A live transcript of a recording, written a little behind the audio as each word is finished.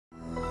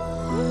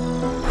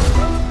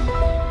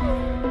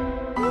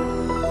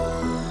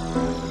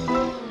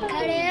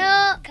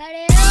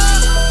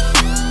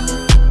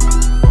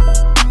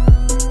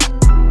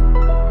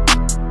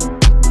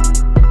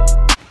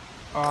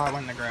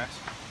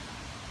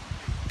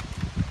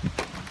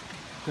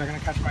They're gonna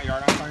catch my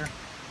yard on fire?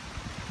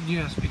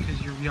 Yes,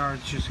 because your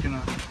yard's just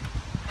gonna...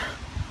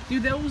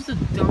 Dude, that was the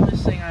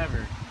dumbest thing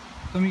ever.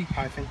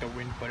 I think the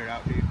wind put it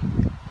out, dude.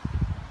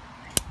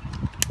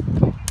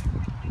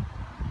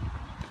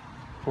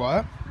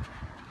 What?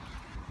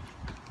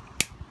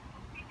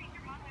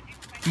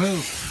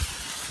 Move.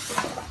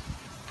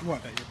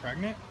 What, that you're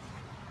pregnant?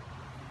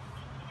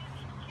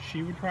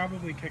 She would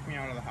probably kick me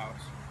out of the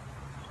house.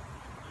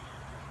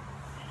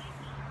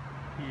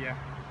 Yeah.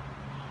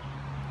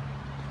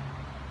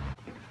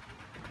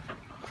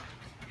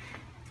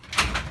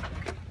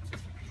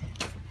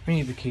 We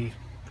need the key.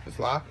 It's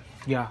locked?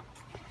 Yeah.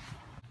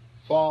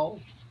 Fall.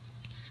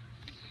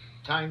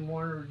 Time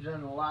Warner's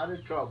in a lot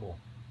of trouble.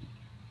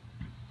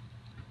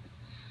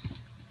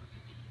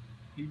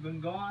 He's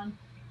been gone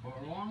for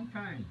a long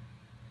time.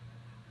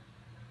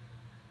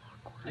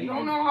 I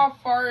don't know how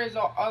far his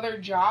other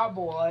job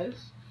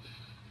was.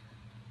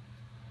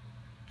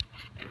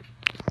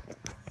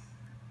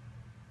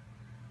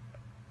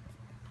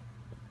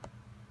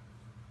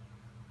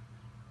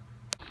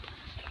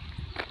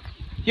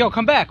 Yo,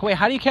 come back. Wait,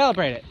 how do you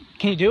calibrate it?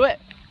 Can you do it?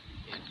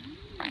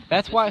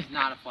 That's why. It's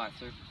not a flat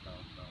surface though,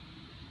 so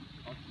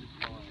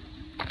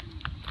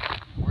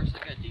where's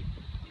like a decent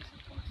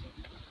flat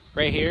surface?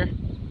 Right here?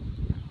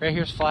 Right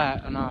here's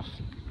flat enough.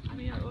 I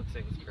mean, it looks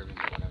like it's curving,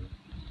 but whatever.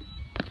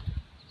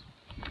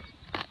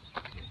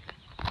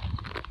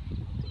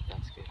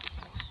 That's good.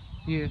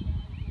 Yeah.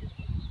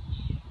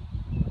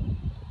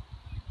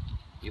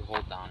 You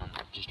hold down on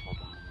just hold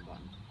down on the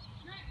button.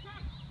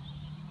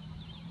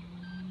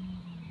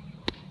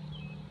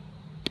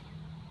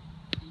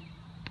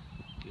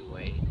 You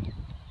wait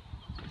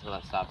until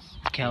that stops.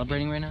 It's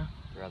calibrating right now?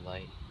 Red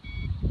light.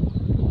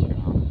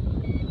 Turn off.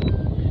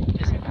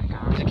 Is it back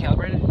on? Is it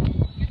calibrated?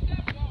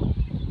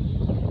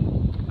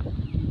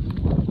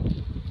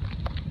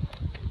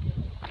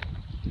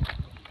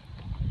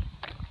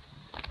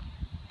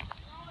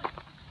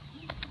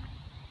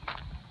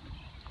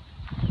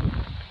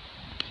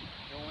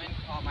 The wind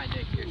caught my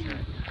dick here, sure.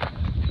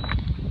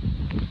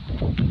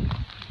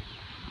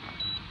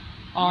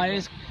 Oh,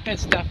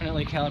 it's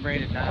definitely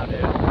calibrated now,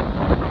 dude.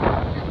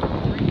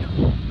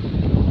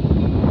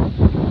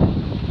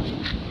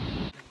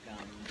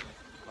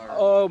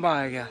 Oh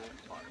my god.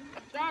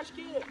 Josh,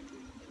 get it.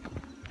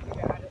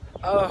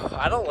 Oh,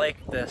 I don't like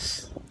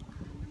this.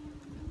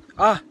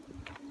 Ah.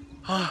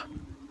 Ah.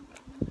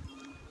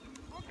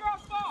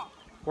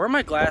 Where are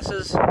my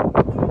glasses?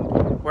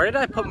 Where did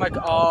I put my...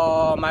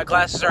 Oh, my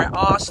glasses are at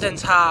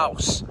Austin's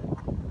house.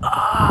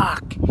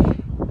 Fuck.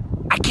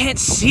 I can't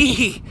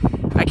see.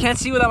 I can't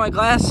see without my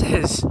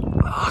glasses.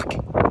 Fuck.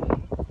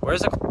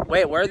 Where's the...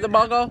 Wait, where'd the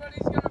ball go?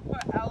 Everybody's gonna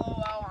put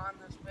LOL on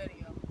this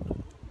video.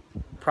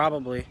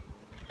 Probably.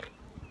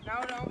 No,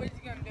 nobody's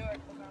gonna do it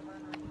because I'm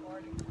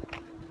recording.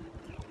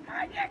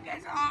 My dick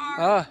is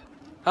hard.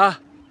 Ah.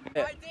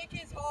 My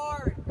dick is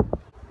hard.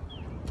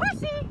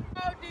 Pussy.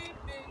 Oh, deep.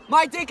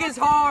 My dick is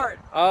hard!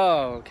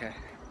 Oh, okay.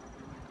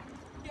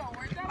 Yo,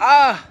 where's that?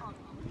 Ah!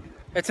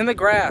 It's in the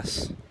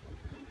grass.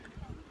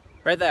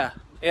 Right there.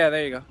 Yeah,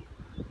 there you go.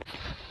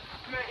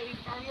 Matt, he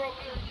found what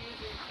we were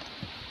using.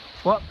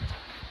 What?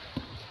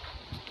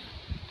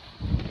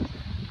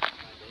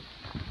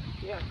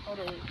 Yeah,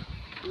 totally.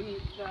 We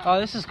need that. Oh,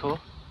 this is cool.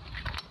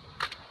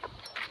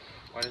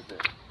 What is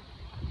it?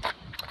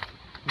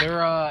 They're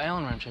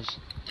Allen wrenches.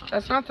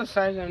 That's not the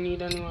size I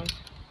need anyways.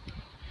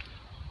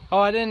 Oh,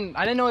 I didn't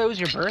know it was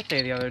your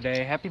birthday the other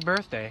day. Happy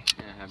birthday.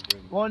 Yeah, I have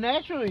room. Well,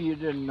 naturally you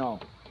didn't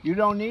know. You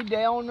don't need the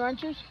Allen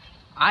wrenches?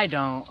 I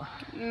don't.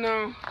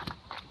 No.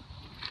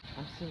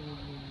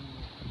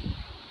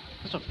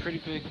 That's a pretty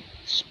big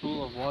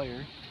spool of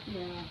wire.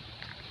 Yeah.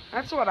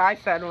 That's what I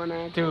said when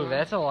I... Dude,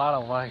 that's a lot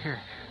of wire.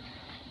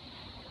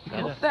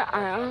 What's that?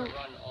 I don't... Run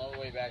all the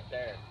way back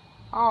there.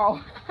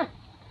 Oh.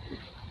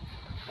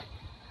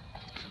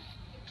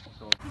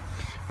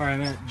 Alright,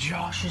 I'm at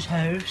Josh's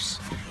house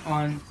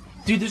on...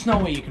 Dude, there's no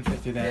way you can fit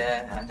through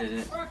that. Yeah, I did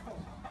it.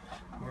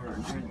 We're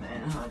doing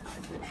manhunt.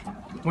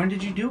 When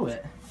did you do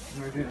it?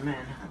 We're doing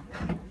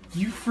manhunt.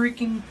 You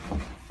freaking...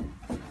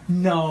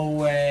 No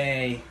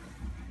way.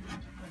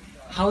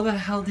 How the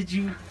hell did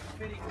you...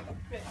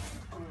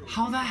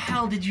 How the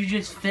hell did you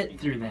just fit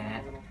through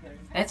that?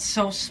 That's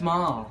so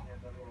small.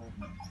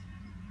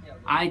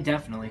 I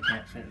definitely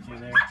can't fit through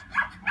there.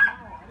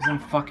 Because I'm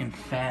fucking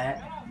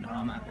fat. No,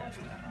 I'm not that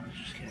fat. I'm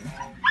just kidding.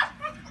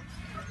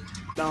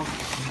 No.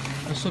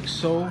 This looks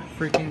so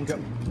freaking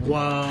good.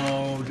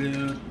 Whoa,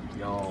 dude.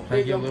 Yo. Can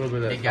I get a little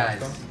bit of Hey that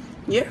guys.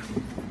 Yeah.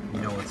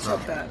 You know what's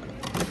Stop up? that.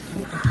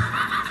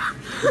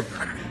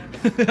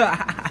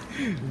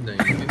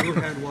 Who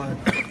had what?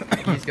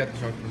 He's got the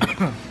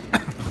chocolate.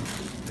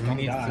 We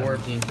need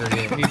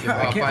 1438. We need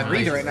I can't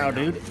breathe right now,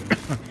 dude.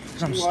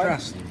 Because I'm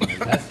stressed.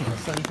 That's the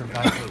sun for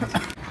 5 days.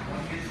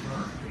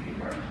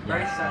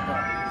 Ready, set, go.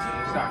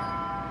 Start.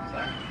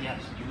 Yes,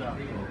 you go.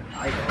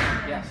 I go.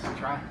 Yes,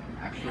 try.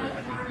 Actually,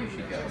 I think you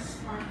should go.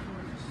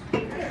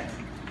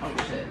 Oh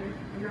shit.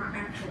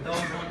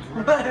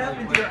 What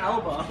happened to your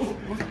elbow?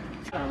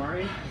 I'm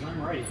ready.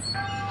 I'm ready.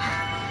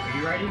 Are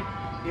you ready?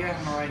 Yeah,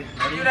 I'm already.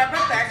 Dude, I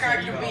bet that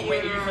guy can beat you.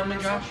 Wait, are you filming,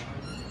 Josh?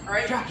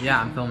 Right? Josh.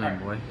 Yeah, I'm filming,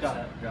 boy.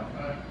 Go.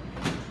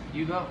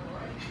 You go.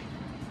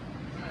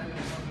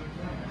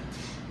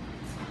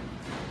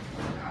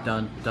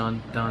 Dun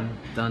dun dun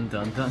dun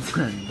dun dun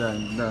dun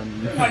dun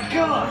dun. Oh my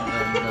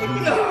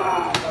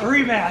God!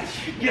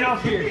 Rematch! Get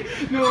up here!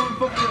 No,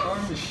 fucking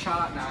arm is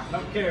shot now. I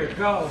don't care.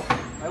 Go.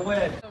 I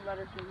win.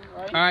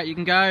 Alright, you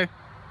can go.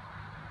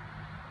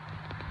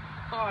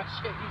 Oh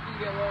shit, you can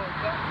get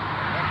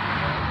lower.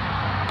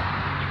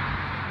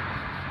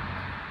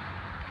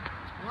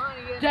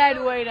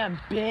 Dead weight him,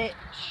 bitch.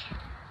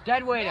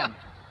 Dead weight him.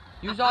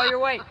 Use all your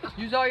weight.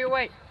 Use all your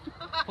weight.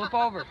 Flip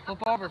over.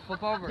 Flip over.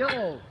 Flip over.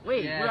 Yo,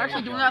 wait, Yeah, we're there actually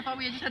you doing go. that? I thought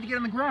we just had to get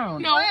on the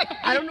ground. No.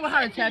 I don't know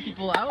how to tap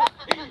people out.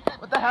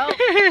 What the hell?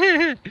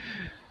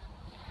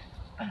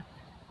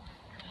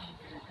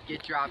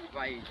 Get dropped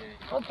by AJ.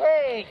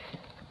 Okay.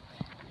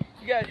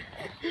 You got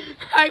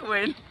I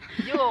win.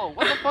 Yo,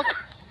 what the fuck?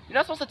 You're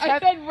not supposed to I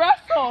tap. said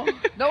wrestle.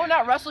 No,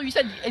 not wrestle. You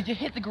said you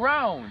hit the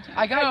ground.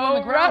 I got you on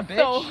the ground,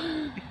 wrestle.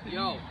 bitch.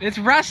 Yo. It's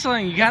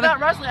wrestling. You It's gotta. not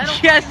wrestling. I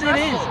don't Yes, fucking it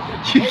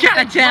wrestle. is. You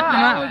gotta tap them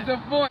That out. was the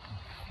point.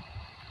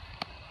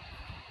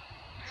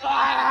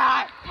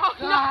 Oh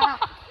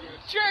no!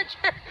 Sure.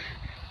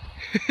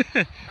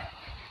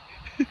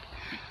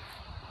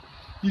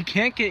 You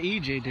can't get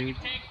EJ, dude.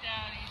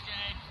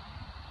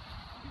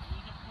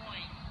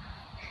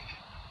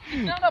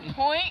 It's not a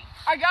point.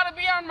 I gotta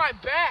be on my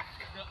back.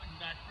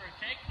 That's for a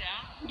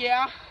takedown.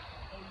 Yeah.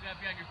 Oh, you gotta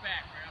be on your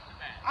back right off the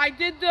bat. I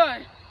did the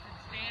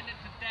Stand it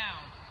to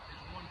down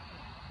is 1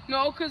 point.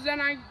 no, cause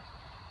then I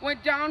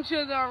went down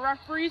to the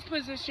referee's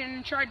position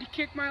and tried to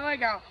kick my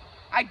leg out.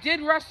 I did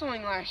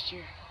wrestling last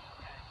year.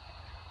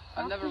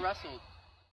 I've never wrestled.